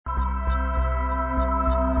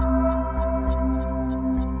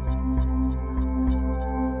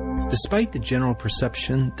Despite the general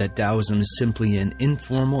perception that Taoism is simply an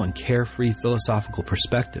informal and carefree philosophical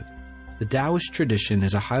perspective, the Taoist tradition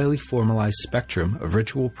is a highly formalized spectrum of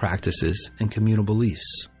ritual practices and communal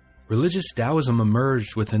beliefs. Religious Taoism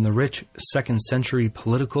emerged within the rich 2nd century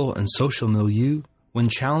political and social milieu when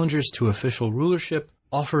challengers to official rulership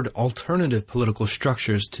offered alternative political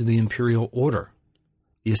structures to the imperial order.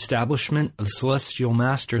 The establishment of the celestial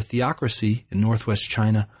master theocracy in northwest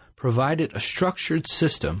China provided a structured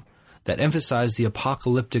system that emphasized the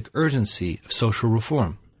apocalyptic urgency of social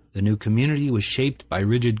reform. The new community was shaped by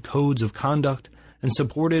rigid codes of conduct and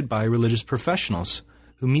supported by religious professionals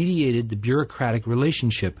who mediated the bureaucratic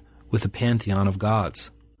relationship with the pantheon of gods.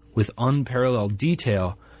 With unparalleled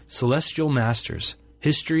detail, celestial masters,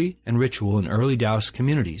 history, and ritual in early Taoist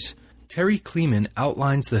communities, Terry Kleeman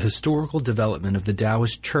outlines the historical development of the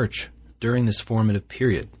Taoist Church during this formative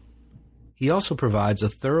period. He also provides a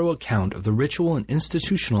thorough account of the ritual and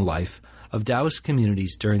institutional life of Taoist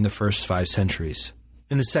communities during the first 5 centuries.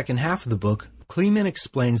 In the second half of the book, Kleeman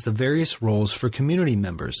explains the various roles for community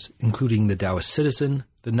members, including the Taoist citizen,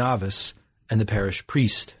 the novice, and the parish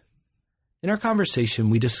priest. In our conversation,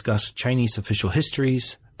 we discussed Chinese official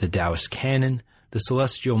histories, the Taoist canon, the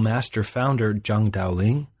celestial master founder Zhang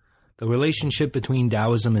Daoling, the relationship between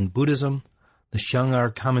Taoism and Buddhism, the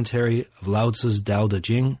Xiangar commentary of Lao Tzu's Tao Te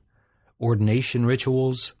Ching, ordination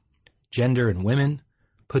rituals, gender and women,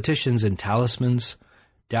 petitions and talismans,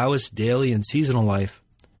 Taoist daily and seasonal life,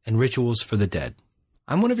 and rituals for the dead.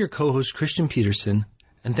 I'm one of your co-hosts, Christian Peterson,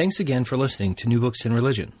 and thanks again for listening to New Books in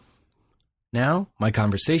Religion. Now, my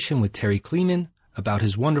conversation with Terry Kleeman about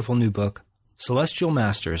his wonderful new book, Celestial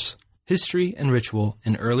Masters, History and Ritual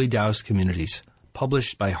in Early Taoist Communities,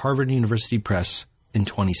 published by Harvard University Press in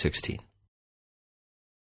 2016.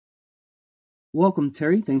 Welcome,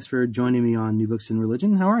 Terry. Thanks for joining me on New Books in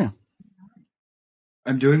Religion. How are you?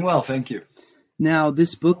 I'm doing well, thank you. Now,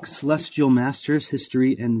 this book, Celestial Masters,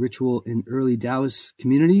 History and Ritual in Early Taoist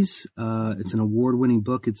Communities, it's an award-winning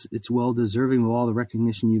book. It's well-deserving of all the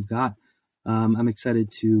recognition you've got. I'm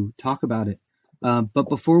excited to talk about it. But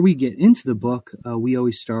before we get into the book, we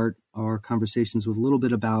always start our conversations with a little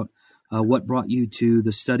bit about what brought you to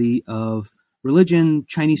the study of religion,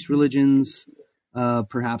 Chinese religions,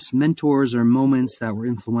 perhaps mentors or moments that were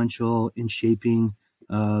influential in shaping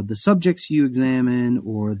the subjects you examine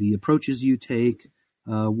or the approaches you take.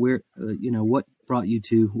 What brought you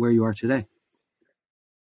to where you are today?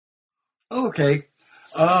 Okay.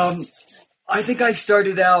 I think I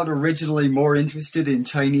started out originally more interested in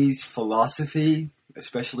Chinese philosophy,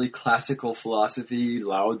 especially classical philosophy,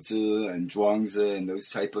 Lao Tzu and Zhuangzi and those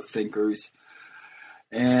type of thinkers.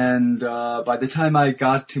 And by the time I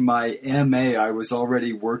got to my MA, I was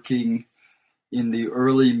already working in the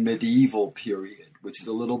early medieval period, which is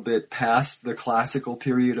a little bit past the classical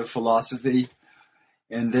period of philosophy.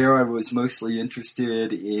 And there I was mostly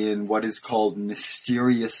interested in what is called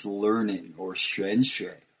mysterious learning, or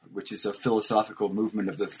xuanxue, which is a philosophical movement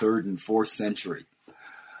of the 3rd and 4th century.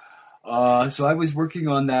 So I was working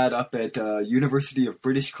on that up at University of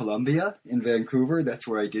British Columbia in Vancouver. That's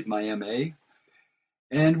where I did my MA.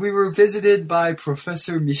 And we were visited by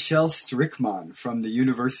Professor Michel Strickmann from the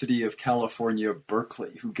University of California,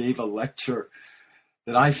 Berkeley, who gave a lecture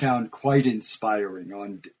that I found quite inspiring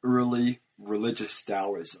on early religious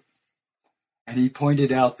Taoism. And he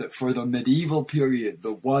pointed out that for the medieval period,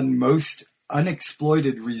 the one most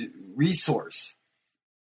unexploited resource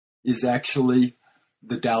is actually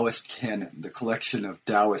the Taoist canon, the collection of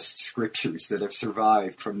Taoist scriptures that have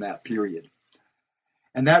survived from that period.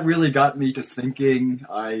 And that really got me to thinking.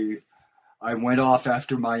 I went off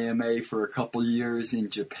after my MA for a couple years in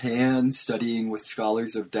Japan, studying with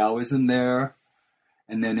scholars of Taoism there,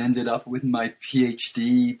 and then ended up with my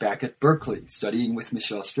PhD back at Berkeley, studying with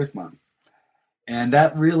Michel Strickmann. And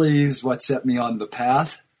that really is what set me on the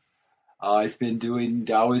path. I've been doing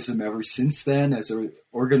Taoism ever since then as an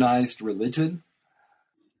organized religion,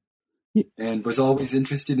 and was always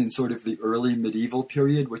interested in sort of the early medieval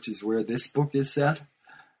period, which is where this book is set.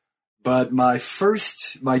 But my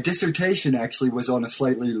dissertation actually was on a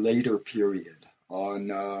slightly later period, on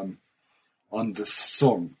the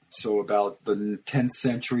Song, so about the 10th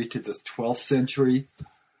century to the 12th century.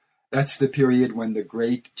 That's the period when the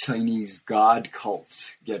great Chinese god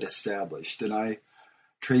cults get established, and I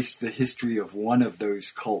traced the history of one of those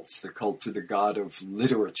cults, the cult to the god of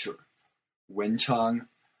literature, Wenchang,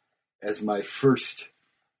 as my first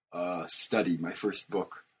study, my first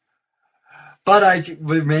book. But I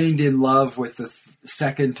remained in love with the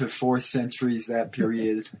 2nd to 4th centuries, that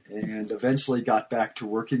period, and eventually got back to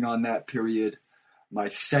working on that period. My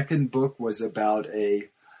second book was about a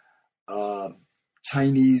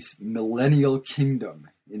Chinese millennial kingdom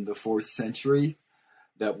in the 4th century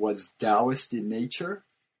that was Taoist in nature.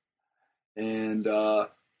 And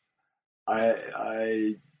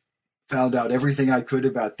I found out everything I could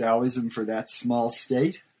about Taoism for that small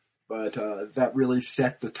state, but that really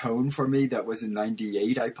set the tone for me. That was in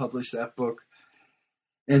 98 I published that book.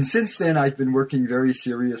 And since then, I've been working very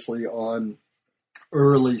seriously on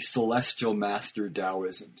early celestial master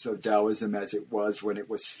Taoism. So Taoism as it was when it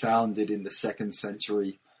was founded in the 2nd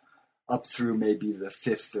century up through maybe the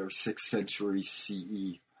 5th or 6th century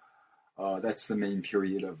CE. That's the main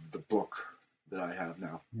period of the book that I have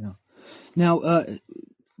now. Yeah. Now,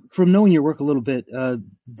 from knowing your work a little bit,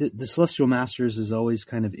 the Celestial Masters is always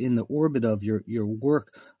kind of in the orbit of your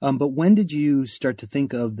work. But when did you start to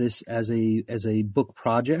think of this as a book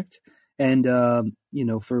project? And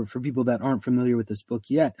for people that aren't familiar with this book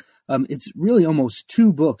yet, it's really almost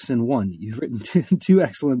 2 books in one. You've written two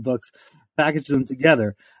excellent books, packaged them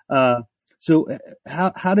together. So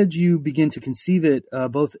how did you begin to conceive it,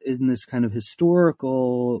 both in this kind of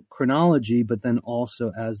historical chronology, but then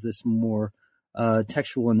also as this more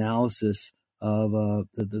textual analysis of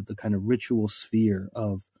the kind of ritual sphere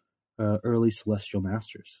of early celestial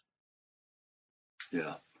masters?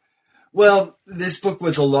 Yeah. Well, this book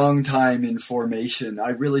was a long time in formation. I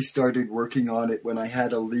really started working on it when I had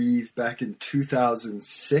to leave back in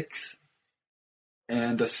 2006.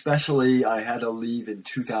 And especially I had to leave in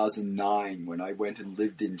 2009 when I went and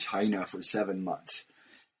lived in China for 7 months.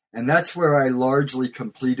 And that's where I largely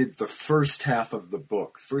completed the first half of the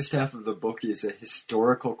book. First half of the book is a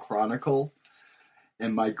historical chronicle.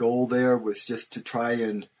 And my goal there was just to try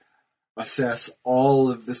and assess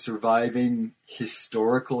all of the surviving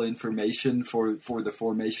historical information for the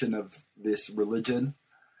formation of this religion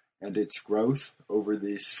and its growth over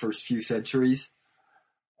these first few centuries.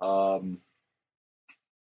 That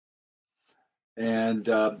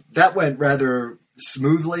went rather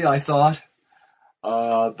smoothly, I thought.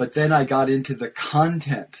 But then I got into the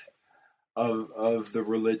content of the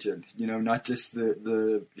religion, not just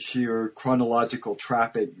the sheer chronological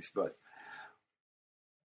trappings, but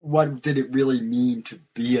what did it really mean to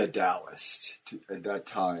be a Taoist at that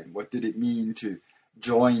time? What did it mean to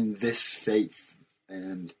join this faith?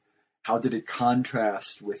 And how did it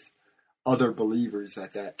contrast with other believers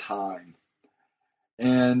at that time?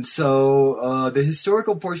 And so the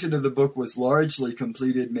historical portion of the book was largely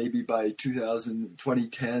completed maybe by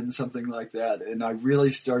 2010, something like that. And I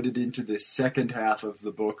really started into this second half of the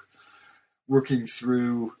book, working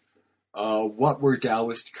through what were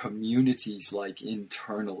Taoist communities like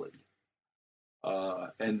internally.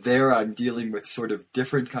 And there I'm dealing with sort of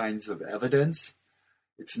different kinds of evidence.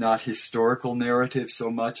 It's not historical narrative so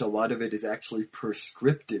much. A lot of it is actually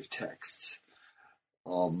prescriptive texts.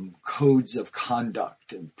 Codes of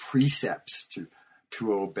conduct and precepts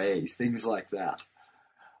to obey, things like that.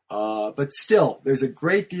 But still, there's a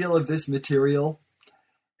great deal of this material,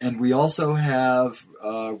 and we also have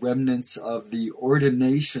remnants of the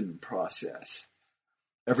ordination process.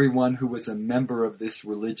 Everyone who was a member of this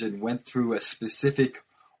religion went through a specific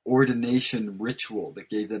ordination ritual that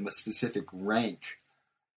gave them a specific rank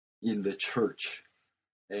in the church,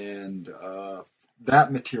 and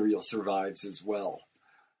that material survives as well.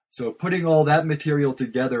 So putting all that material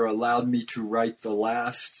together allowed me to write the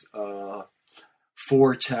last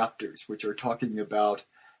 4 chapters, which are talking about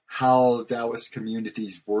how Taoist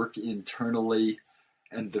communities work internally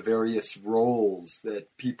and the various roles that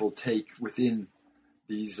people take within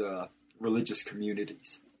these religious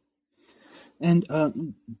communities. And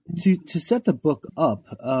to set the book up,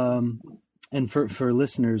 and for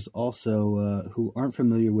listeners also who aren't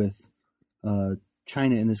familiar with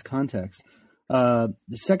China in this context, the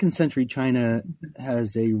 2nd century China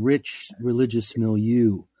has a rich religious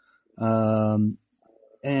milieu. And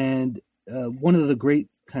one of the great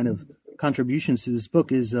kind of contributions to this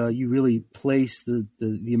book is you really place the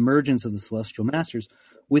emergence of the Celestial Masters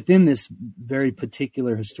within this very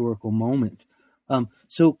particular historical moment.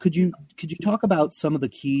 So could you talk about some of the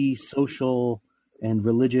key social and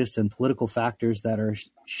religious and political factors that are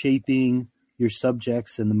shaping your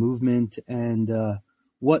subjects and the movement, and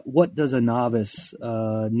what does a novice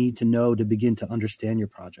need to know to begin to understand your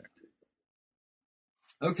project?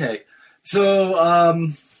 Okay, so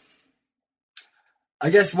I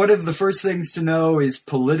guess one of the first things to know is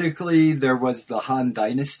politically there was the Han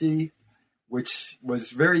Dynasty, which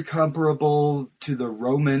was very comparable to the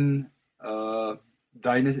Roman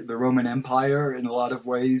dynasty, the Roman Empire in a lot of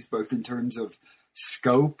ways, both in terms of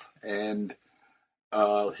scope and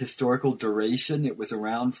historical duration. It was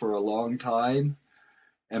around for a long time.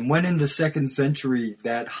 And when in the 2nd century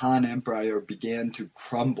that Han Empire began to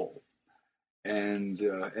crumble, and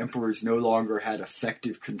emperors no longer had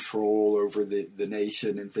effective control over the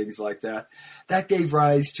nation and things like that. That gave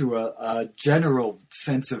rise to a general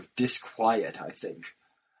sense of disquiet, I think.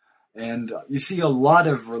 And you see a lot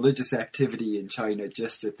of religious activity in China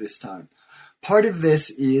just at this time. Part of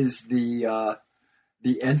this is the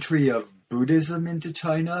entry of Buddhism into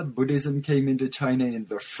China. Buddhism came into China in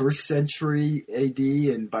the 1st century AD,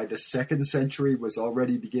 and by the 2nd century was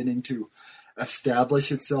already beginning to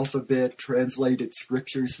establish itself a bit, translate its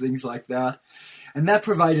scriptures, things like that. And that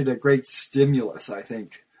provided a great stimulus, I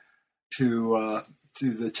think, to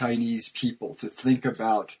the Chinese people to think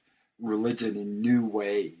about religion in new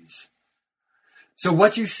ways. So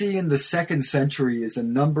what you see in the 2nd century is a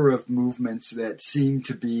number of movements that seem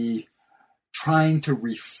to be trying to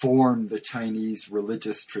reform the Chinese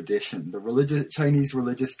religious tradition. The Chinese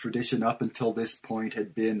religious tradition up until this point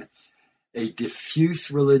had been a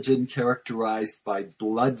diffuse religion characterized by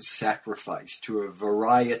blood sacrifice to a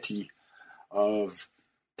variety of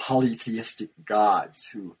polytheistic gods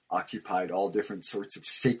who occupied all different sorts of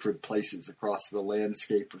sacred places across the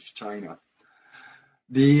landscape of China.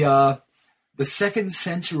 The 2nd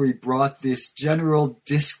century brought this general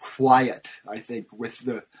disquiet, I think, with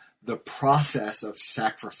the process of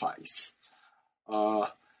sacrifice.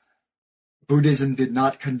 Buddhism did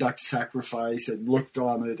not conduct sacrifice and looked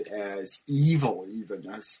on it as evil, even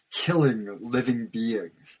as killing living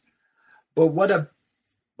beings. But what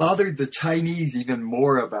bothered the Chinese even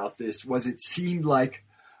more about this was it seemed like,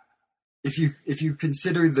 if you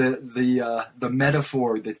consider the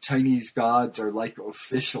metaphor that Chinese gods are like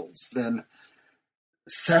officials, then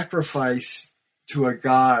sacrifice to a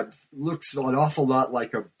god looks an awful lot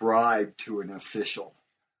like a bribe to an official.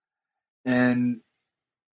 And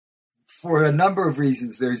for a number of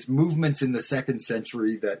reasons, there's movements in the 2nd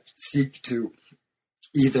century that seek to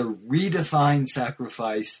either redefine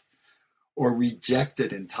sacrifice or reject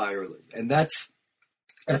it entirely. And that's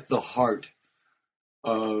at the heart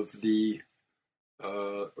of the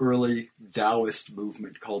early Taoist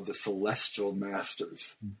movement called the Celestial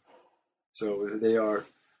Masters. So they are,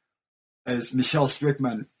 as Michel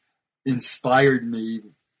Strickman inspired me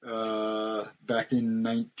back in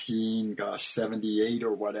 1978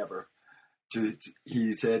 or whatever.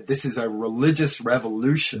 He said, this is a religious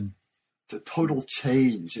revolution. It's a total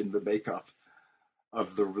change in the makeup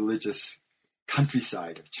of the religious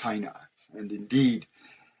countryside of China. And indeed,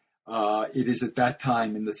 it is at that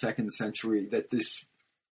time in the 2nd century that this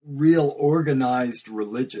real organized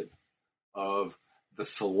religion of the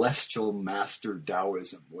Celestial Master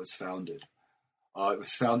Taoism was founded. It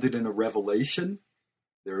was founded in a revelation.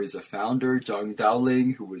 There is a founder, Zhang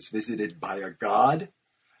Daoling, who was visited by a god,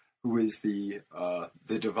 who is the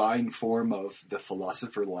divine form of the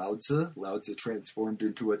philosopher Lao Tzu. Lao Tzu transformed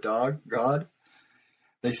into a god.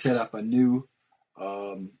 They set up a new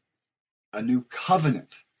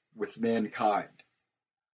covenant with mankind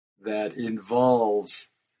that involves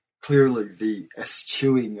clearly the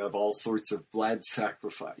eschewing of all sorts of blood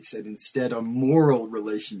sacrifice, and instead a moral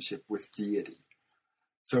relationship with deity.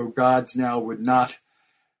 So gods now would not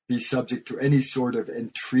be subject to any sort of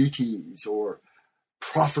entreaties or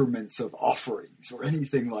profferments of offerings or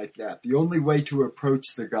anything like that. The only way to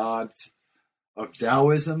approach the gods of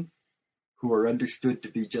Taoism, who are understood to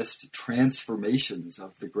be just transformations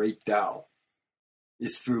of the great Tao,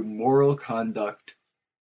 is through moral conduct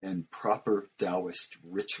and proper Taoist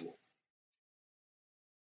ritual.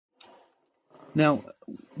 Now,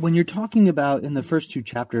 when you're talking about in the first 2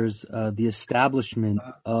 chapters, the establishment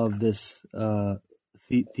of this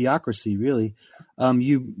theocracy, really,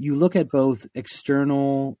 you look at both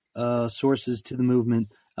external sources to the movement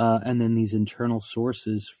and then these internal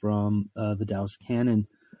sources from the Taoist canon.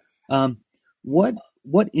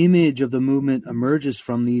 What image of the movement emerges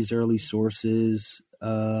from these early sources?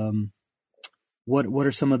 What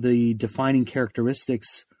are some of the defining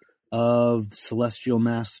characteristics of celestial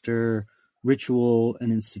master ritual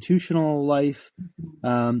and institutional life,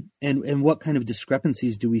 and what kind of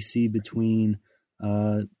discrepancies do we see between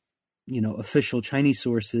official Chinese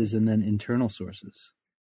sources and then internal sources?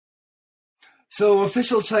 So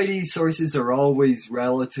official Chinese sources are always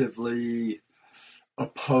relatively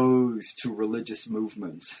opposed to religious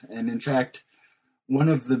movements. And in fact, one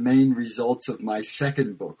of the main results of my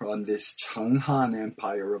second book on this Cheng Han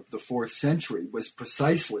Empire of the 4th century was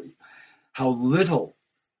precisely how little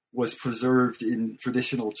was preserved in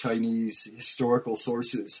traditional Chinese historical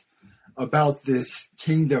sources about this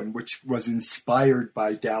kingdom, which was inspired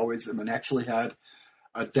by Taoism and actually had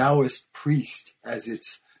a Taoist priest as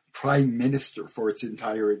its prime minister for its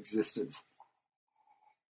entire existence.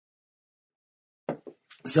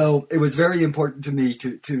 So it was very important to me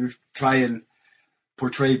to try and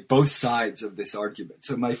portray both sides of this argument.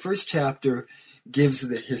 So my first chapter gives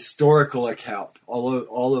the historical account,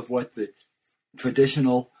 all of what the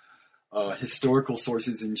traditional historical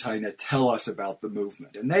sources in China tell us about the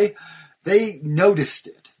movement. And they noticed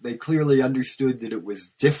it. They clearly understood that it was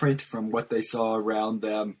different from what they saw around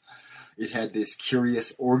them. It had this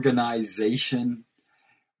curious organization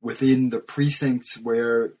within the precincts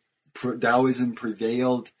where Taoism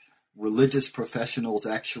prevailed. Religious professionals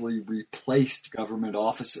actually replaced government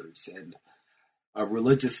officers, and a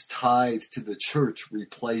religious tithe to the church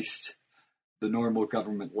replaced the normal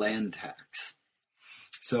government land tax.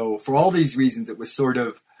 So for all these reasons, it was sort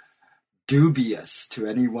of dubious to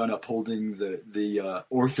anyone upholding the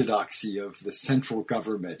orthodoxy of the central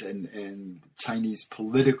government and Chinese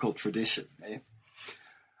political tradition.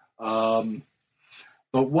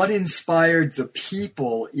 But what inspired the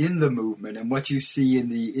people in the movement, and what you see in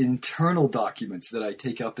the internal documents that I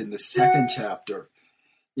take up in the second chapter,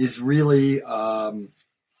 is really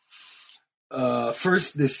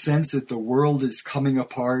first this sense that the world is coming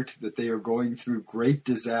apart, that they are going through great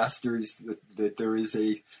disasters, that there is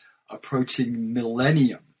a approaching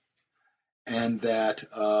millennium, and that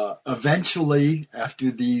eventually,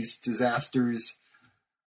 after these disasters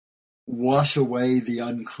wash away the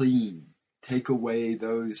unclean, take away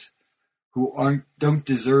those who don't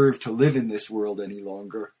deserve to live in this world any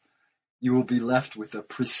longer, you will be left with a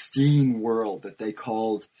pristine world that they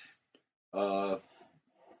called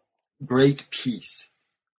great peace.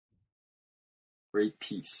 Great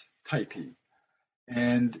peace, Taipei.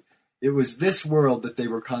 And it was this world that they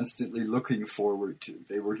were constantly looking forward to.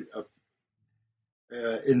 They were,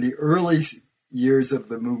 in the early years of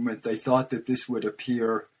the movement, they thought that this would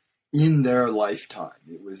appear in their lifetime.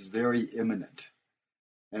 It was very imminent.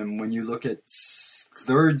 And when you look at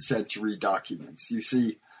 3rd century documents, you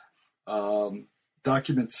see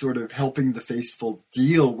documents sort of helping the faithful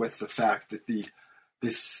deal with the fact that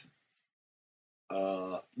this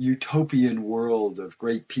utopian world of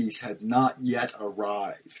great peace had not yet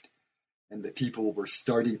arrived, and that people were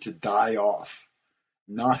starting to die off,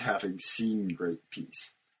 not having seen great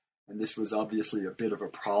peace. And this was obviously a bit of a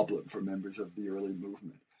problem for members of the early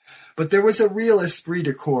movement. But there was a real esprit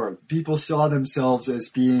de corps. People saw themselves as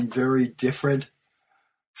being very different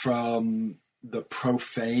from the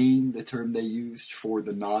profane, the term they used for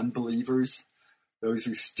the non-believers, those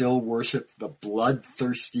who still worshiped the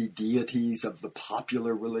bloodthirsty deities of the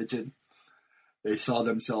popular religion. They saw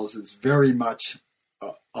themselves as very much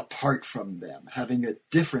apart from them, having a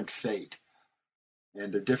different fate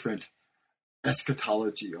and a different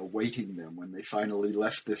eschatology awaiting them when they finally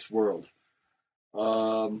left this world.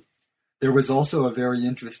 There was also a very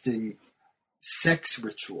interesting sex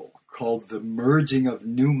ritual called the merging of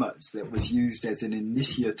numas that was used as an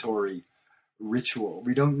initiatory ritual.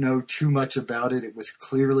 We don't know too much about it. It was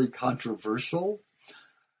clearly controversial.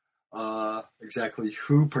 Exactly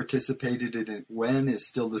who participated in it when is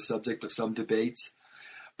still the subject of some debates.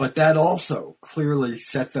 But that also clearly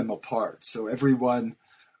set them apart. So everyone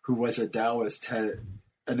who was a Taoist, an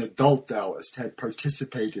adult Taoist, had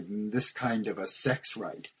participated in this kind of a sex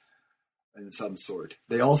rite in some sort.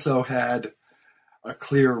 They also had a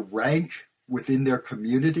clear rank within their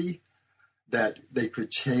community that they could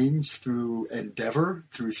change through endeavor,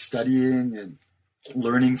 through studying and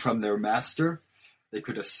learning from their master. They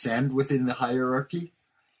could ascend within the hierarchy.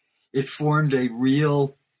 It formed a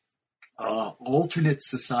real alternate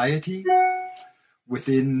society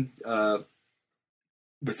within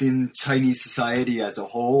Chinese society as a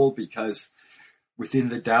whole, because within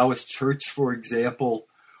the Taoist church, for example,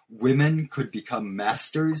 women could become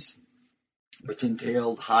masters, which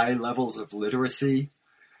entailed high levels of literacy.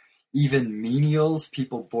 Even menials,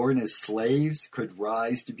 people born as slaves, could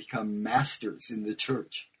rise to become masters in the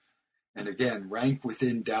church. And again, rank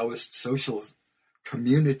within Taoist social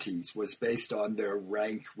communities was based on their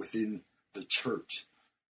rank within the church,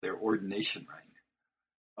 their ordination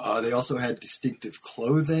rank. They also had distinctive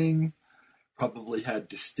clothing, probably had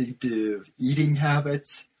distinctive eating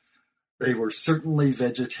habits. They were certainly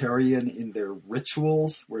vegetarian in their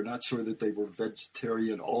rituals. We're not sure that they were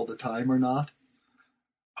vegetarian all the time or not.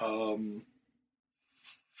 And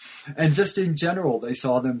just in general, they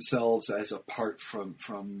saw themselves as apart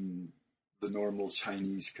from the normal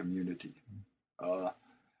Chinese community.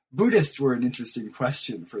 Buddhists were an interesting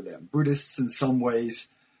question for them. Buddhists, in some ways,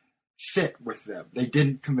 fit with them. They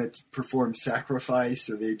didn't perform sacrifice,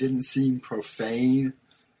 so they didn't seem profane.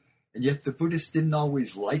 And yet the Buddhists didn't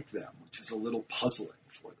always like them, which is a little puzzling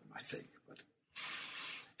for them, I think. But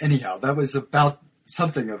anyhow, that was about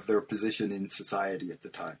something of their position in society at the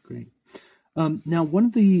time. Great. Now, one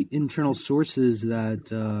of the internal sources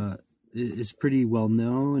that is pretty well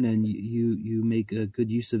known, and you make a good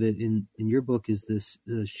use of it in your book, is this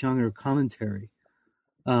Xiang'er commentary.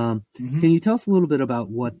 Can you tell us a little bit about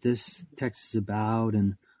what this text is about,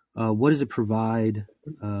 and what does it provide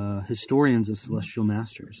historians of celestial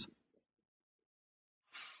masters?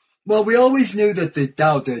 Well, we always knew that the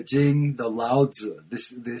Tao Te Ching, the Lao Tzu,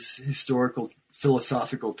 this historical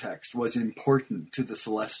philosophical text, was important to the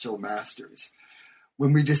celestial masters.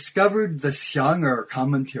 When we discovered the Xiang'er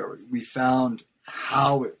commentary, we found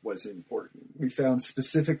how it was important. We found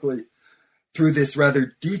specifically through this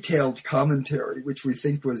rather detailed commentary, which we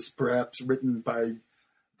think was perhaps written by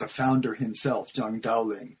the founder himself, Zhang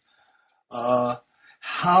Daoling,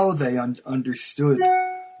 how they understood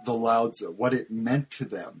the Lao Tzu, what it meant to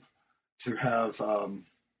them to have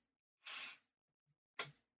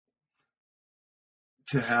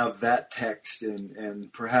that text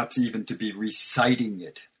and perhaps even to be reciting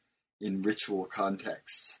it in ritual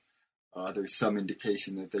contexts. There's some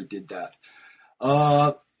indication that they did that.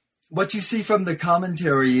 What you see from the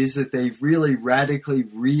commentary is that they've really radically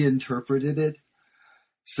reinterpreted it.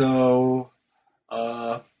 So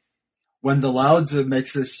when the Lao Tzu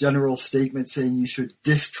makes this general statement saying you should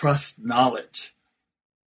distrust knowledge,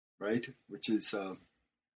 right, which is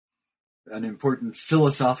an important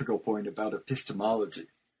philosophical point about epistemology,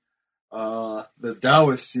 the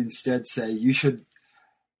Taoists instead say you should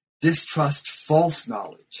distrust false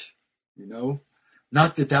knowledge,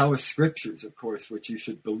 not the Taoist scriptures, of course, which you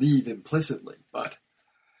should believe implicitly, but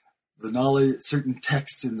the knowledge, certain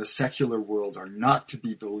texts in the secular world are not to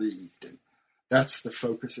be believed, and that's the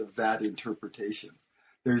focus of that interpretation.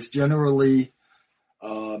 There's generally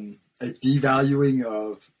a devaluing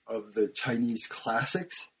of the Chinese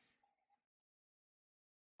classics,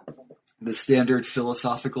 the standard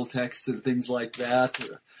philosophical texts and things like that.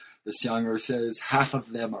 The Xiang'er says half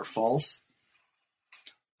of them are false.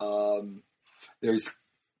 There's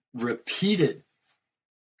repeated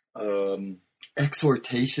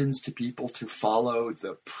exhortations to people to follow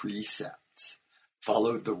the precepts,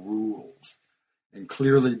 follow the rules. And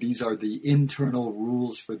clearly these are the internal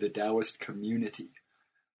rules for the Taoist community.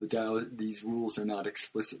 These rules are not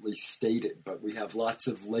explicitly stated, but we have lots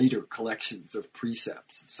of later collections of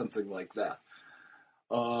precepts, something like that.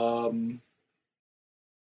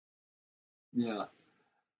 Yeah.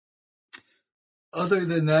 Other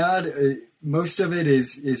than that, most of it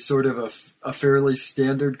is sort of a fairly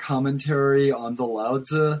standard commentary on the Lao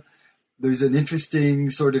Tzu. There's an interesting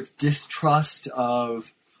sort of distrust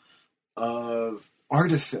of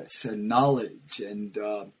artifice and knowledge and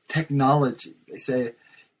technology.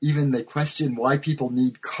 They question why people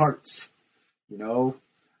need carts.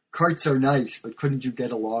 Carts are nice, but couldn't you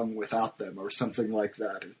get along without them, or something like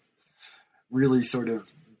that? Really sort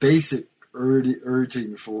of basic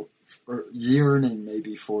urging for, or yearning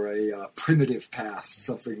maybe for a primitive past,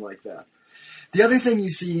 something like that. The other thing you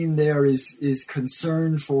see in there is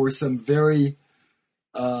concern for some very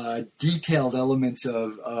detailed elements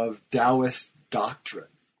of Taoist doctrine.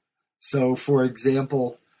 So, for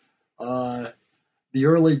example, the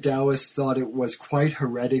early Taoists thought it was quite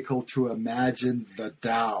heretical to imagine the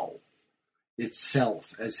Tao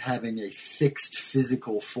itself as having a fixed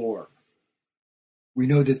physical form. We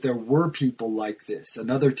know that there were people like this.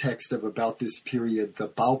 Another text of about this period, the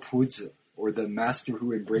Bao Puzi, or the Master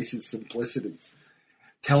Who Embraces Simplicity,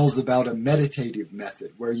 tells about a meditative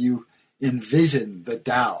method where you envision the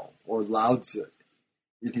Tao, or Lao Tzu,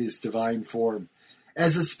 in his divine form,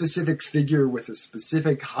 as a specific figure with a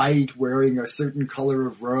specific height, wearing a certain color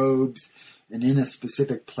of robes, and in a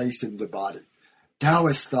specific place in the body.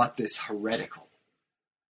 Taoists thought this heretical.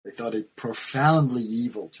 They thought it profoundly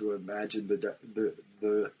evil to imagine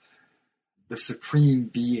the supreme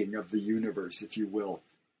being of the universe, if you will,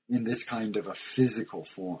 in this kind of a physical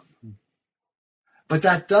form. But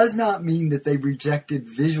that does not mean that they rejected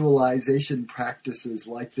visualization practices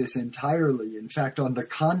like this entirely. In fact, on the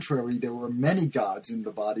contrary, there were many gods in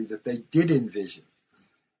the body that they did envision.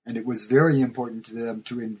 And it was very important to them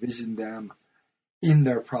to envision them in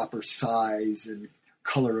their proper size and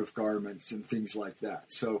color of garments and things like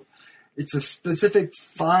that. So it's a specific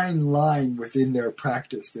fine line within their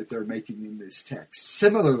practice that they're making in this text.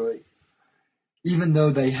 Similarly, even though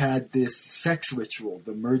they had this sex ritual,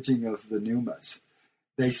 the merging of the pneumas,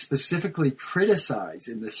 they specifically criticize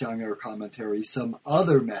in the Xiang'er commentary some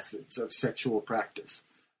other methods of sexual practice.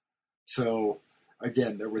 So,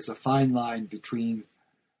 again, there was a fine line between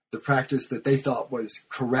the practice that they thought was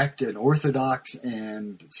correct and orthodox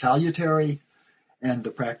and salutary, and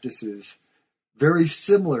the practices very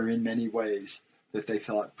similar in many ways that they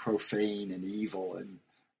thought profane and evil and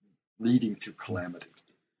leading to calamity.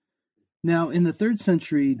 Now, in the 3rd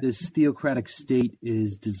century, this theocratic state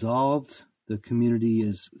is dissolved. The community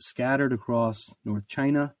is scattered across North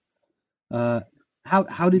China.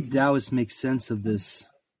 How did Taoists make sense of this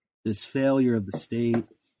failure of the state,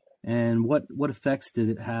 and what effects did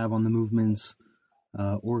it have on the movement's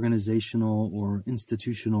organizational or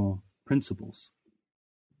institutional principles?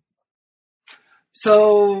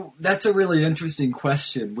 So that's a really interesting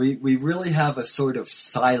question. We really have a sort of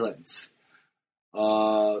silence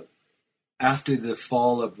after the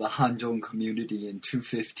fall of the Hanzhong community in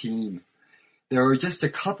 215. There are just a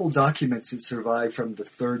couple documents that survive from the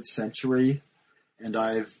 3rd century, and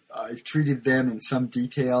I've treated them in some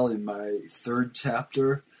detail in my 3rd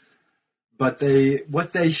chapter. But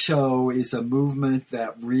what they show is a movement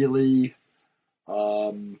that really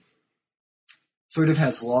sort of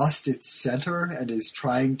has lost its center and is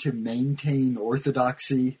trying to maintain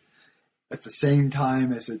orthodoxy at the same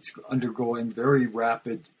time as it's undergoing very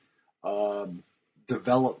rapid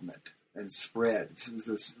development and spread. This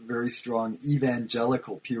is a very strong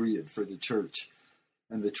evangelical period for the church.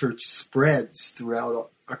 And the church spreads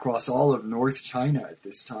across all of North China at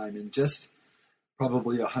this time in just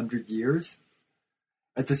probably 100 years.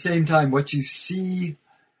 At the same time, what you see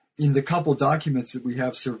in the couple documents that we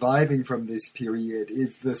have surviving from this period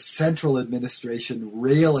is the central administration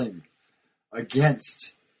railing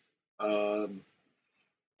against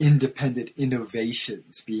independent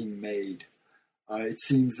innovations being made. It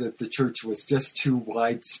seems that the church was just too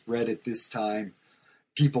widespread at this time.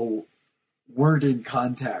 People weren't in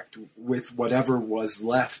contact with whatever was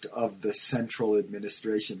left of the central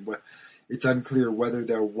administration. It's unclear whether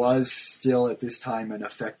there was still at this time an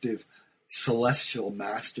effective celestial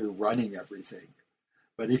master running everything.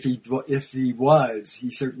 But if he was, he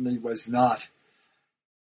certainly was not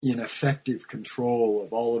in effective control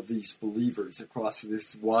of all of these believers across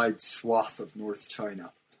this wide swath of North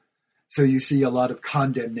China. So you see a lot of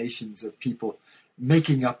condemnations of people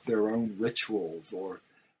making up their own rituals or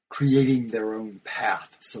creating their own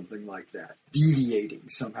path, something like that, deviating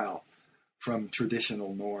somehow from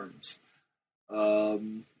traditional norms.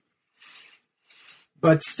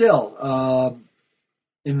 But still,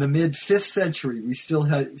 in the mid-5th century, we still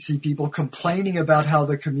see people complaining about how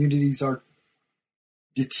the communities are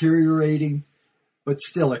deteriorating, but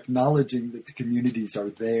still acknowledging that the communities are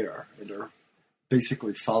there and are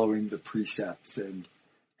basically following the precepts and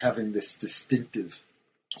having this distinctive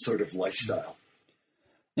sort of lifestyle.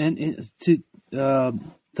 And to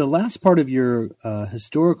the last part of your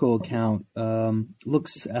historical account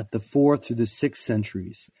looks at the 4th through the 6th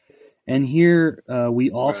centuries. And here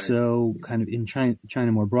we also kind of in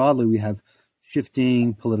China more broadly, we have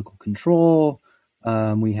shifting political control.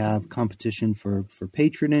 We have competition for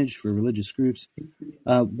patronage for religious groups.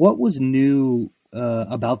 What was new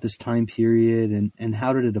about this time period, and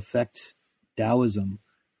how did it affect Taoism?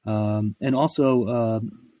 And also,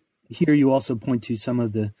 here you also point to some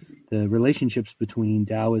of the relationships between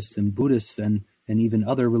Taoists and Buddhists and even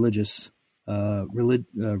other religious,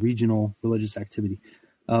 regional religious activity.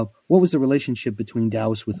 What was the relationship between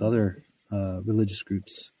Taoists with other religious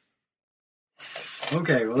groups?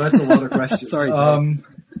 Okay, well, that's a lot of questions. Sorry.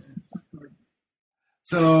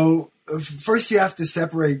 So first you have to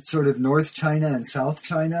separate sort of North China and South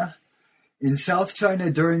China. In South China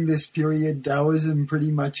during this period, Taoism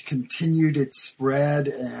pretty much continued its spread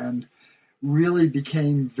and really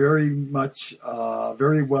became very much,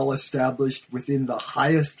 very well established within the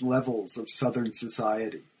highest levels of Southern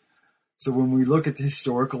society. So when we look at the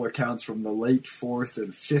historical accounts from the late 4th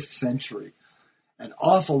and 5th century, an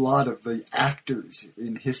awful lot of the actors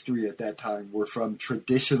in history at that time were from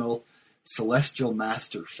traditional celestial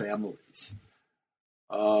master families.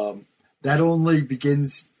 That only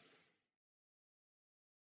begins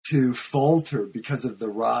to falter because of the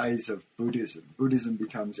rise of Buddhism. Buddhism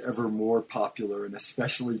becomes ever more popular, and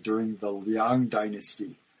especially during the Liang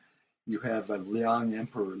dynasty. You have a Liang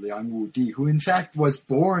emperor, Liang Wudi, who in fact was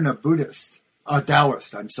born a Taoist,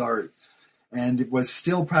 and was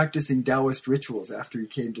still practicing Taoist rituals after he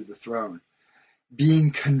came to the throne,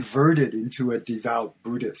 being converted into a devout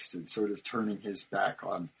Buddhist and sort of turning his back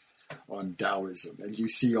on Taoism. And you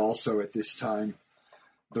see also at this time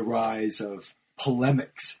the rise of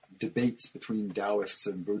polemics, debates between Taoists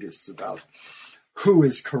and Buddhists about who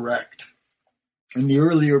is correct. In the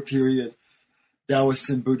earlier period, Taoists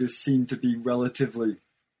and Buddhists seem to be relatively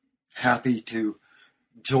happy to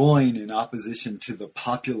join in opposition to the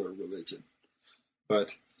popular religion.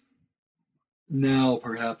 But now,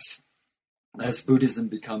 perhaps, as Buddhism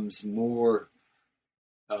becomes more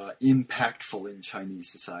impactful in Chinese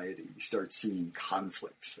society, we start seeing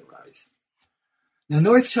conflicts arise. Now,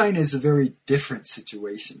 North China is a very different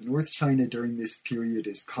situation. North China during this period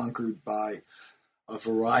is conquered by a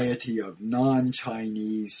variety of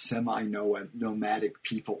non-Chinese, semi-nomadic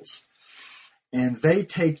peoples. And they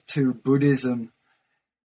take to Buddhism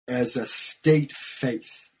as a state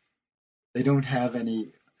faith. They don't have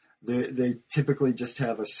any, they typically just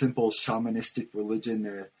have a simple shamanistic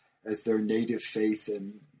religion as their native faith,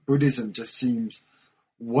 and Buddhism just seems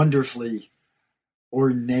wonderfully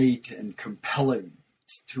ornate and compelling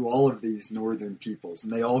to all of these northern peoples,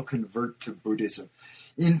 and they all convert to Buddhism,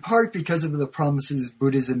 in part because of the promises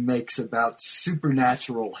Buddhism makes about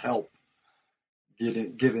supernatural help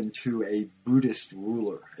given to a Buddhist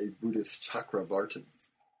ruler, a Buddhist Chakravartin.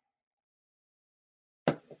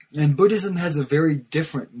 And Buddhism has a very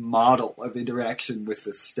different model of interaction with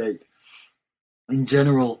the state. In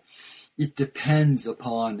general, it depends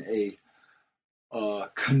upon a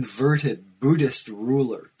converted Buddhist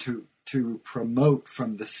ruler to promote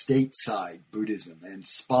from the state side Buddhism and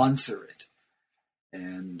sponsor it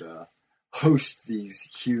and host these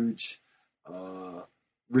huge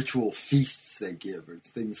ritual feasts they give or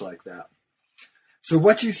things like that. So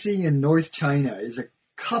what you see in North China is a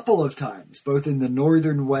couple of times, both in the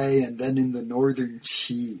Northern Way and then in the Northern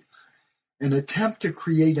Qi, an attempt to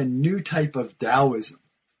create a new type of Taoism,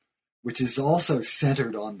 which is also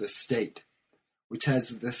centered on the state, which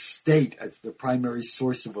has the state as the primary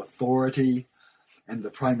source of authority and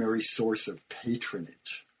the primary source of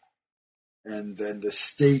patronage. And then the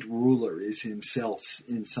state ruler is himself,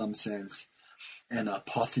 in some sense, an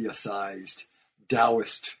apotheosized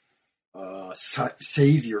Taoist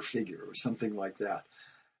savior figure or something like that.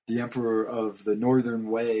 The emperor of the Northern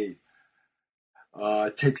Way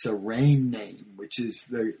takes a Rain name, which is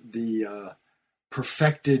the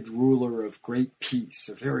perfected ruler of great peace,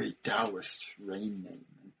 a very Taoist Rain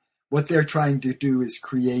name. What they're trying to do is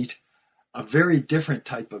create a very different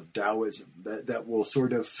type of Taoism that will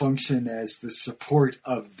sort of function as the support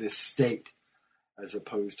of the state as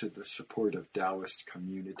opposed to the support of Taoist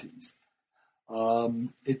communities.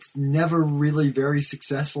 It's never really very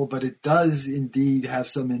successful, but it does indeed have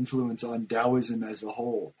some influence on Taoism as a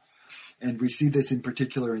whole. And we see this in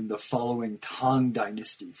particular in the following Tang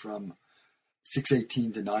Dynasty from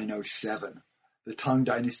 618 to 907. The Tang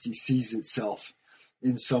Dynasty sees itself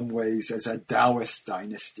in some ways as a Taoist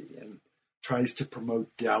dynasty and tries to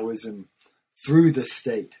promote Taoism through the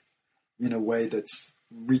state in a way that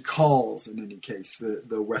recalls, in any case, the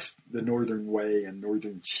Northern Way and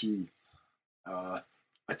Northern Qi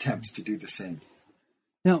attempts to do the same.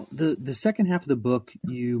 Now, the second half of the book,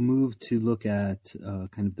 you move to look at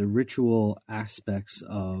kind of the ritual aspects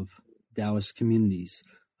of Taoist communities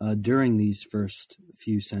during these first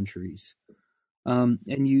few centuries.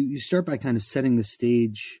 And you start by kind of setting the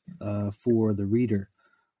stage for the reader.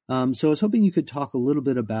 So I was hoping you could talk a little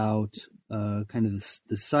bit about kind of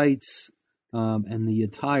the sites and the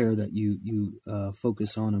attire that you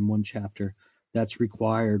focus on in one chapter that's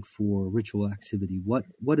required for ritual activity. What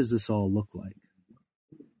does this all look like?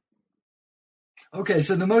 Okay,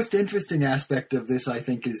 so the most interesting aspect of this, I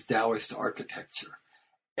think, is Taoist architecture.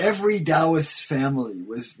 Every Taoist family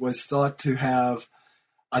was thought to have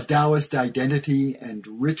a Taoist identity and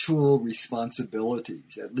ritual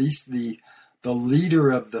responsibilities. At least the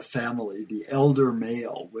leader of the family, the elder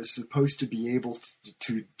male, was supposed to be able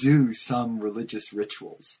to do some religious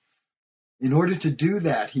rituals. In order to do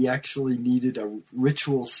that, he actually needed a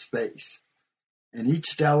ritual space. And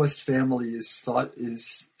each Taoist family is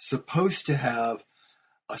supposed to have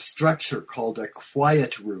a structure called a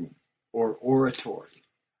quiet room or oratory.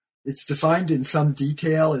 It's defined in some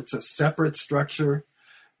detail. It's a separate structure,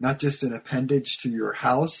 not just an appendage to your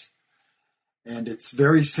house. And it's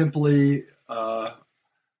very simply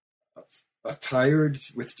attired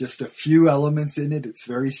with just a few elements in it. It's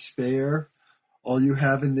very spare. All you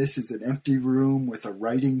have in this is an empty room with a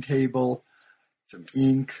writing table, some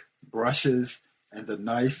ink, brushes, and a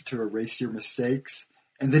knife to erase your mistakes,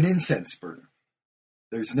 and an incense burner.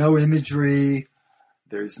 There's no imagery,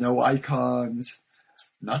 there's no icons,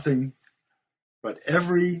 nothing. But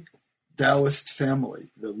every Taoist family,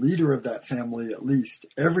 the leader of that family at least,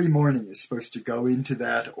 every morning is supposed to go into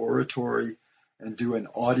that oratory and do an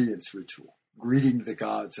audience ritual, greeting the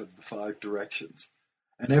gods of the 5 directions.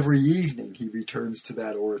 And every evening he returns to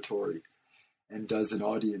that oratory and does an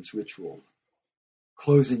audience ritual,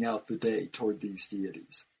 closing out the day toward these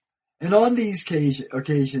deities. And on these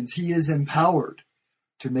occasions, he is empowered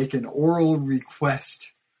to make an oral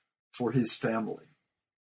request for his family.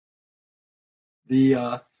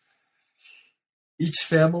 Each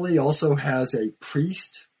family also has a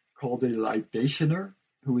priest called a libationer,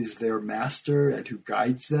 who is their master and who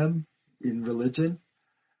guides them in religion,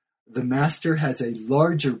 the master has a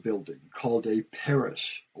larger building called a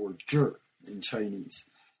parish, or zhi in Chinese.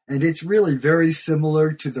 And it's really very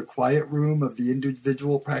similar to the quiet room of the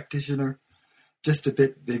individual practitioner, just a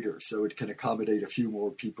bit bigger, so it can accommodate a few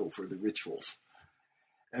more people for the rituals.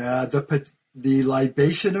 The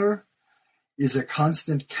libationer is a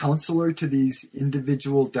constant counselor to these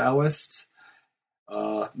individual Taoists.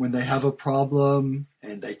 When they have a problem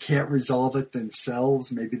and they can't resolve it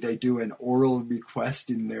themselves, maybe they do an oral request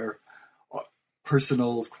in their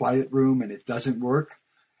personal quiet room and it doesn't work,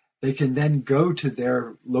 they can then go to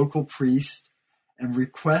their local priest and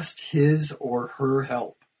request his or her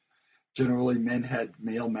help. Generally, men had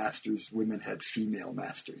male masters, women had female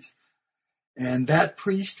masters. And that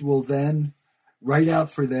priest will then write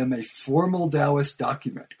out for them a formal Taoist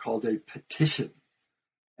document called a petition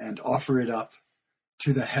and offer it up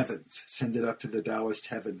to the heavens, send it up to the Taoist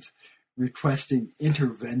heavens, requesting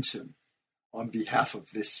intervention on behalf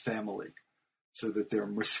of this family so that their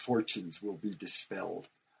misfortunes will be dispelled.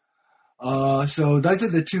 So those are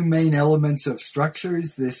the two main elements of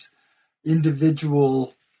structures, this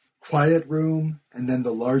individual quiet room and then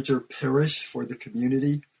the larger parish for the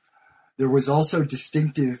community. There was also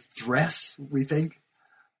distinctive dress, we think.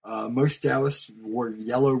 Most Taoists wore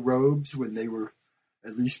yellow robes when they were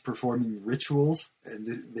at least performing rituals,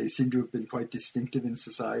 and they seem to have been quite distinctive in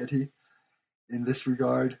society in this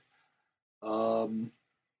regard. And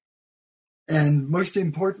most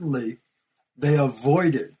importantly, they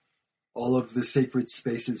avoided all of the sacred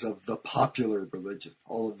spaces of the popular religion,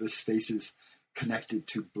 all of the spaces connected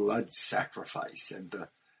to blood sacrifice and the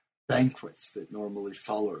banquets that normally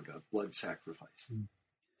followed a blood sacrifice.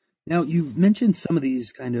 Now, you've mentioned some of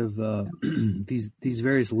these kind of these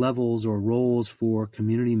various levels or roles for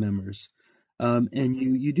community members, and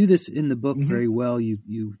you do this in the book very well.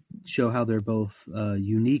 You show how they're both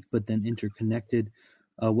unique but then interconnected.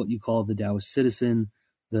 What you call the Taoist citizen,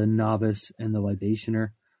 the novice, and the libationer.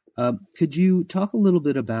 Could you talk a little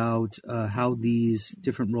bit about how these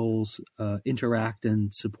different roles interact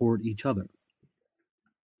and support each other?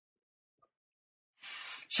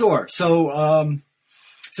 Sure. So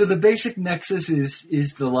the basic nexus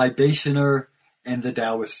is the libationer and the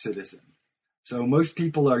Taoist citizen. So most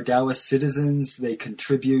people are Taoist citizens. They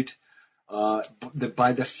contribute by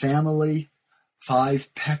the family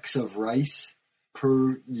 5 pecks of rice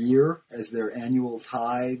per year as their annual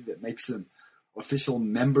tithe that makes them official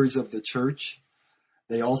members of the church.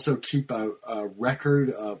 They also keep a record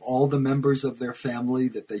of all the members of their family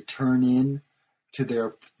that they turn in to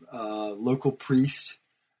their local priest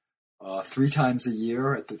 3 times a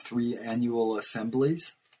year at the 3 annual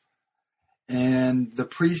assemblies. And the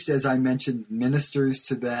priest, as I mentioned, ministers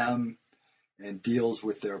to them and deals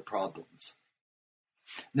with their problems.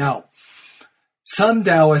 Now, some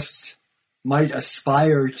Taoists might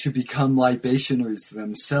aspire to become libationers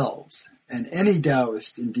themselves, and any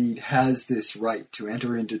Taoist indeed has this right to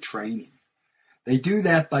enter into training. They do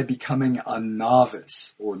that by becoming a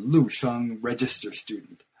novice or Lu Sheng register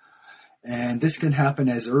student. And this can happen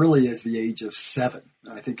as early as the age of 7.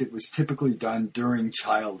 I think it was typically done during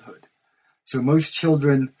childhood. So most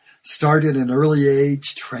children start at an early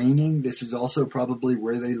age training. This is also probably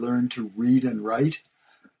where they learn to read and write,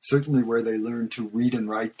 certainly where they learn to read and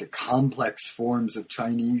write the complex forms of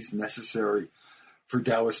Chinese necessary for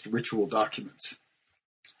Taoist ritual documents.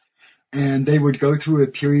 And they would go through a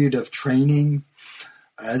period of training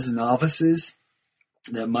as novices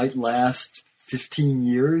that might last 15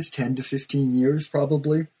 years, 10 to 15 years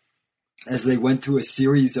probably, as they went through a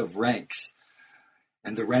series of ranks.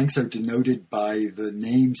 And the ranks are denoted by the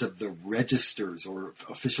names of the registers or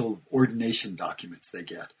official ordination documents they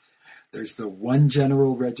get. There's the 1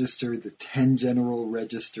 general register, the 10 general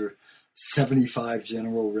register, 75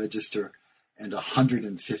 general register, and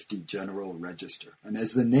 150 general register. And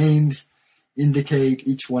as the names indicate,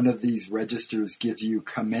 each one of these registers gives you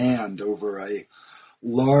command over a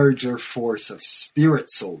larger force of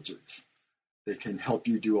spirit soldiers that can help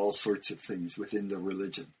you do all sorts of things within the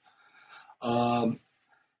religion.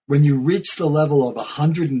 When you reach the level of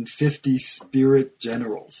 150 spirit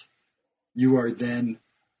generals, you are then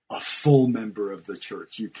a full member of the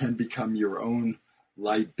church. You can become your own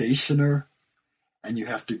libationer, and you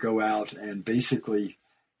have to go out and basically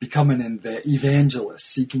become an evangelist,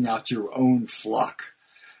 seeking out your own flock.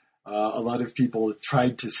 A lot of people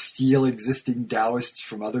tried to steal existing Taoists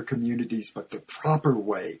from other communities, but the proper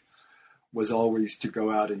way was always to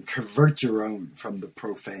go out and convert your own from the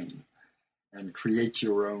profane and create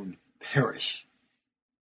your own parish.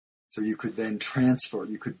 So you could then transfer,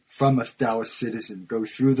 you could, from a Taoist citizen, go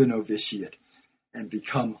through the novitiate and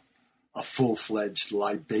become a full-fledged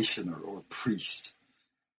libationer or priest.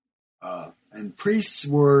 And priests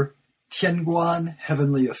were tianguan,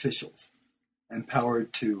 heavenly officials,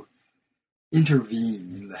 empowered to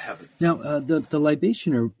intervene in the heavens. Now, the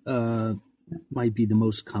libationer might be the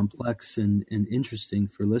most complex and interesting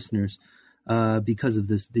for listeners because of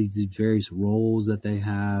these various roles that they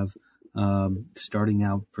have, starting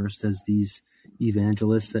out first as these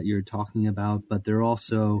evangelists that you're talking about, but they're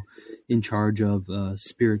also in charge of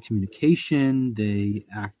spirit communication. They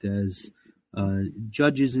act as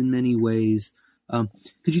judges in many ways.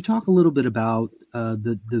 Could you talk a little bit about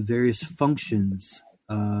the various functions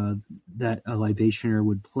that a libationer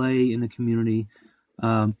would play in the community,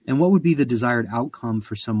 and what would be the desired outcome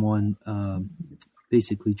for someone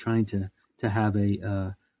basically trying to have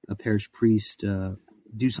a parish priest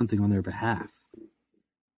do something on their behalf?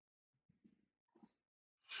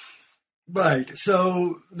 Right.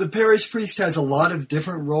 So the parish priest has a lot of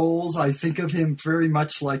different roles. I think of him very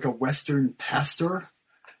much like a Western pastor,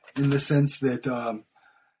 in the sense that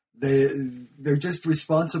they're just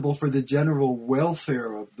responsible for the general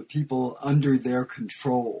welfare of the people under their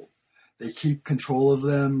control. They keep control of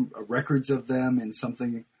them, records of them, in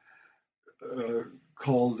something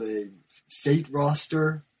called a fate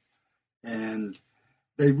roster, and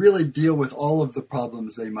they really deal with all of the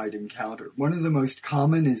problems they might encounter. One of the most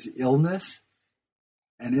common is illness,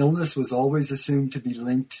 and illness was always assumed to be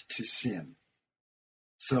linked to sin.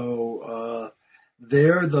 So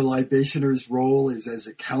there, the libationer's role is as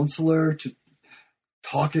a counselor to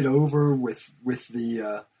talk it over with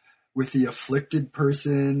the afflicted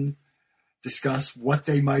person, discuss what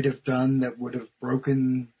they might have done that would have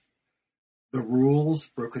broken the rules,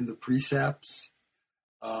 broken the precepts,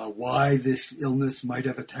 why this illness might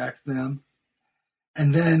have attacked them.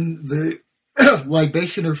 And then the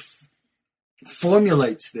libationer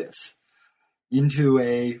formulates this into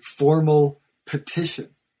a formal petition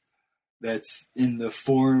that's in the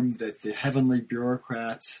form that the heavenly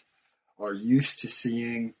bureaucrats are used to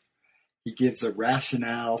seeing. He gives a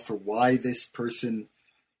rationale for why this person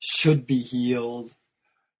should be healed,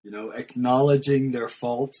 acknowledging their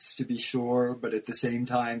faults, to be sure, but at the same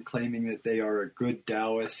time claiming that they are a good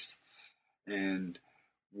Taoist and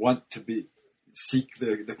want to seek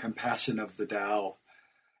the compassion of the Tao.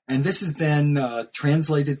 And this is then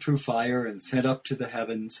translated through fire and sent up to the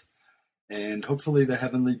heavens, and hopefully the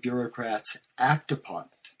heavenly bureaucrats act upon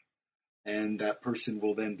it, and that person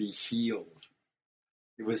will then be healed.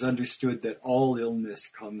 It was understood that all illness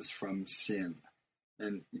comes from sin,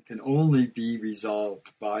 and it can only be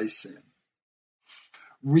resolved by sin.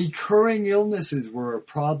 Recurring illnesses were a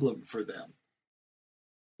problem for them.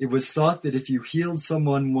 It was thought that if you healed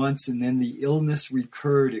someone once and then the illness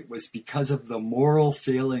recurred, it was because of the moral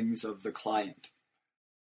failings of the client,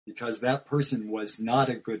 because that person was not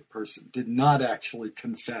a good person, did not actually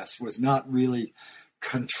confess, was not really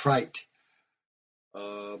contrite.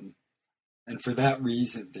 And for that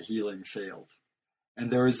reason, the healing failed. And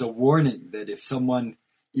there is a warning that if someone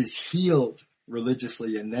is healed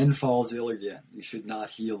religiously and then falls ill again, you should not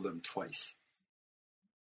heal them twice.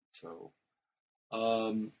 So,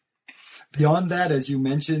 beyond that, as you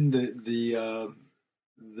mentioned, the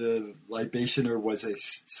libationer was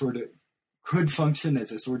could function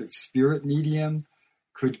as a sort of spirit medium,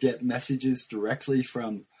 could get messages directly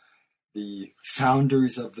from the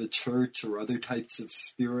founders of the church or other types of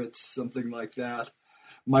spirits, something like that.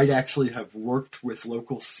 Might actually have worked with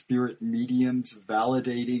local spirit mediums,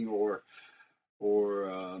 validating or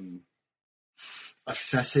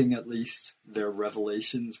assessing at least their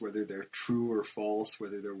revelations, whether they're true or false,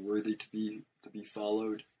 whether they're worthy to be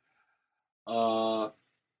followed. And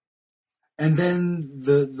then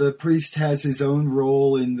the priest has his own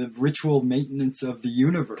role in the ritual maintenance of the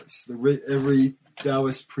universe. Every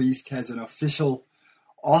Taoist priest has an official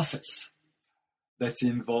office that's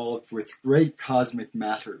involved with great cosmic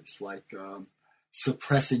matters, like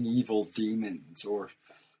suppressing evil demons or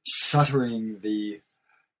shuttering the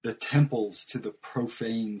temples to the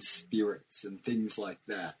profane spirits and things like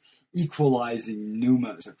that, equalizing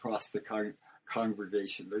pneumas across the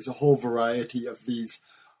congregation. There's a whole variety of these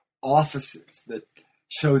offices that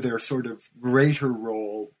show their sort of greater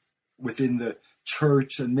role within the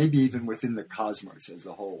church and maybe even within the cosmos as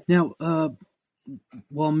a whole. Now,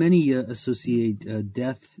 while many associate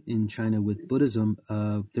death in China with Buddhism,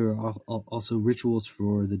 there are also rituals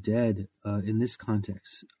for the dead in this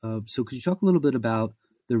context. So could you talk a little bit about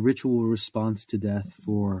the ritual response to death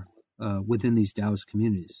for within these Taoist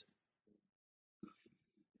communities?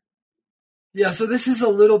 Yeah, so this is a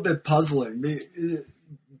little bit puzzling.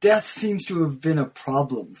 death seems to have been a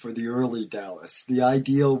problem for the early Taoists. The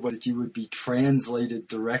ideal was that you would be translated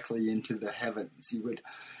directly into the heavens. You would,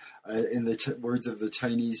 in the words of the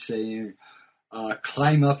Chinese saying,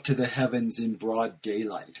 climb up to the heavens in broad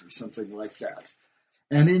daylight or something like that.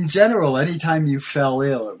 And in general, anytime you fell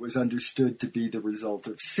ill, it was understood to be the result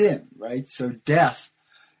of sin, right? So death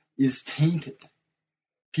is tainted.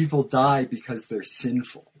 People die because they're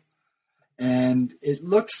sinful. And it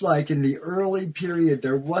looks like in the early period,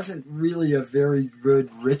 there wasn't really a very good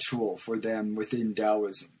ritual for them within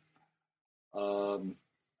Taoism.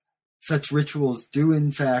 Such rituals do,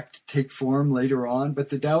 in fact, take form later on, but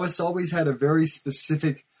the Taoists always had a very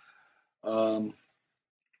specific and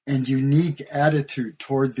unique attitude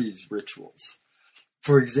toward these rituals.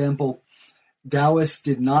 For example, Taoists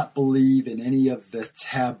did not believe in any of the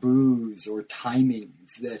taboos or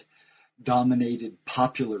timings that dominated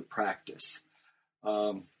popular practice.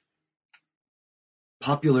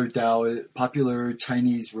 Popular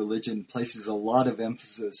Chinese religion places a lot of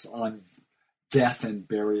emphasis on death and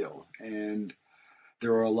burial, and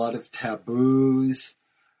there are a lot of taboos.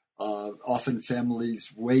 Often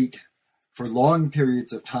families wait for long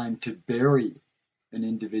periods of time to bury an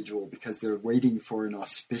individual because they're waiting for an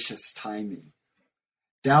auspicious timing.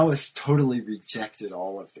 Taoists totally rejected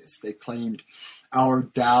all of this. They claimed our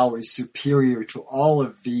Tao is superior to all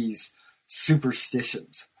of these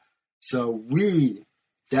superstitions. So we,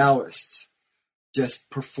 Taoists, just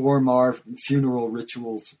perform our funeral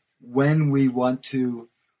rituals when we want to,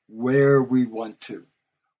 where we want to,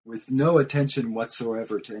 with no attention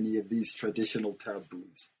whatsoever to any of these traditional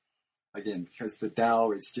taboos. Again, because the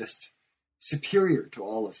Tao is just superior to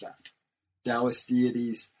all of that. Taoist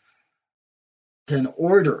deities can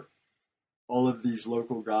order all of these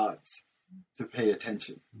local gods to pay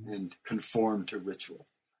attention and conform to ritual.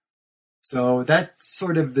 So that's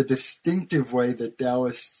sort of the distinctive way that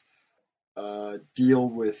Taoists deal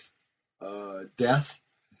with death.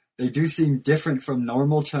 They do seem different from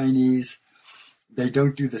normal Chinese. They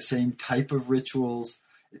don't do the same type of rituals.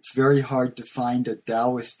 It's very hard to find a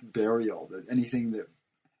Taoist burial, anything that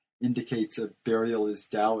indicates a burial is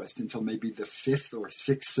Taoist, until maybe the 5th or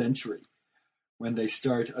 6th century, when they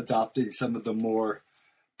start adopting some of the more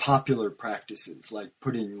popular practices, like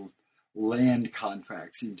putting land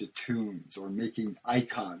contracts into tombs or making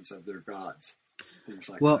icons of their gods, things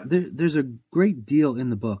like that. There's a great deal in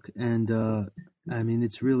the book, and I mean,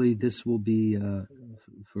 it's really, this will be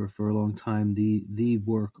for a long time the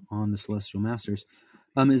work on the Celestial Masters.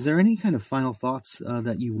 Is there any kind of final thoughts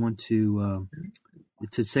that you want to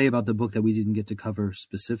say about the book that we didn't get to cover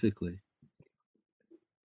specifically?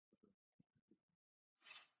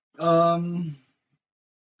 In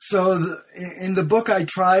the book, I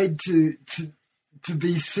tried to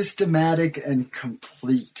be systematic and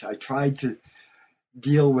complete. I tried to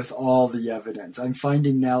deal with all the evidence. I'm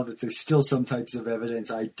finding now that there's still some types of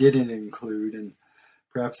evidence I didn't include, and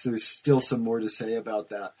perhaps there's still some more to say about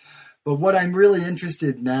that. But what I'm really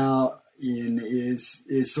interested now in is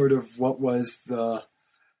sort of what was the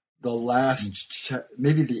last,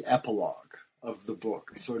 maybe the epilogue of the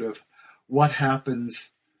book, sort of what happens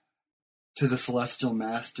to the Celestial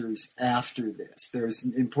Masters after this. There's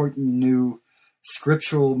important new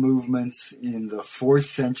scriptural movements in the 4th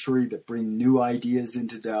century that bring new ideas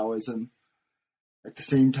into Taoism. At the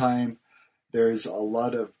same time, there's a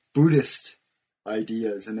lot of Buddhist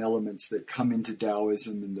ideas and elements that come into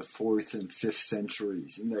Taoism in the 4th and 5th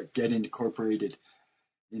centuries and that get incorporated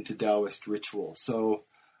into Taoist ritual. So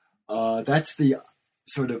that's the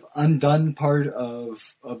sort of undone part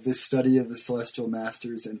of this study of the Celestial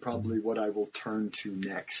Masters, and probably what I will turn to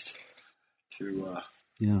next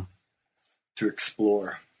to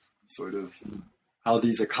explore sort of how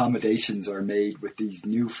these accommodations are made with these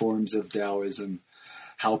new forms of Taoism,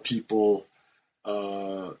 how people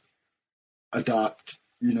adopt,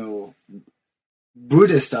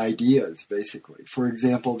 Buddhist ideas, basically. For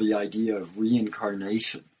example, the idea of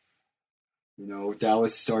reincarnation.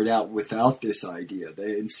 Taoists start out without this idea.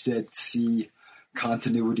 They instead see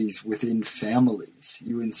continuities within families.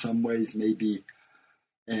 You, in some ways, may be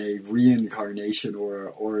a reincarnation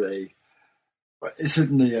or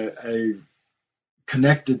certainly a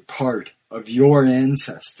connected part of your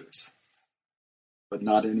ancestors, but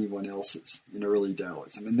not anyone else's in early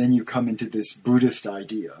Taoism. And then you come into this Buddhist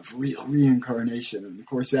idea of real reincarnation, and of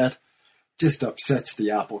course that just upsets the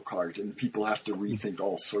apple cart, and people have to rethink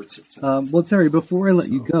all sorts of things. Well, Terry, before I let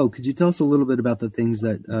you go, could you tell us a little bit about the things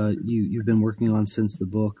that you've been working on since the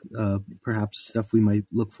book, perhaps stuff we might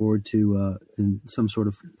look forward to in some sort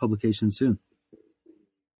of publication soon?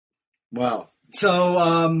 Wow.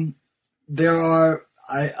 So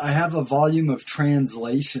I have a volume of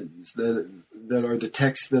translations that are the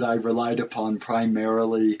texts that I relied upon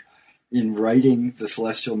primarily in writing the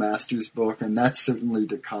Celestial Masters book, and that's certainly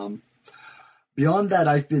to come. Beyond that,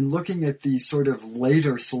 I've been looking at these sort of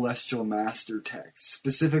later Celestial Master texts.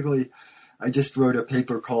 Specifically, I just wrote a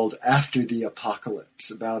paper called After the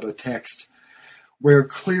Apocalypse about a text where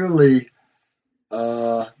clearly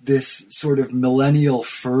this sort of millennial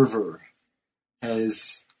fervor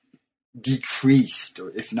has decreased,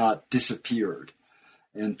 or if not disappeared,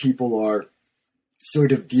 and people are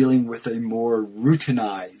sort of dealing with a more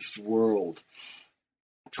routinized world,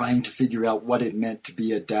 trying to figure out what it meant to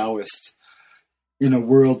be a Taoist in a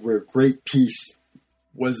world where great peace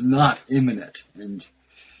was not imminent, and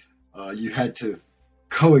you had to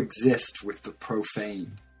coexist with the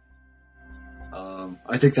profane.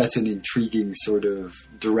 I think that's an intriguing sort of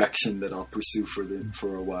direction that I'll pursue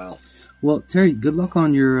for a while. Well, Terry, good luck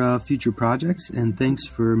on your future projects, and thanks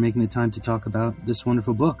for making the time to talk about this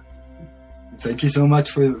wonderful book. Thank you so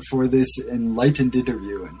much for this enlightened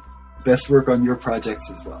interview, and best work on your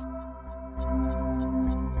projects as well.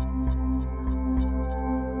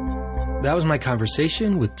 That was my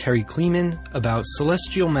conversation with Terry Kleeman about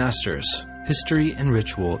Celestial Masters, History and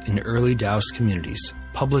Ritual in Early Taoist Communities,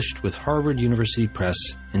 published with Harvard University Press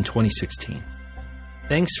in 2016.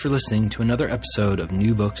 Thanks for listening to another episode of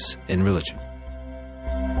New Books in Religion.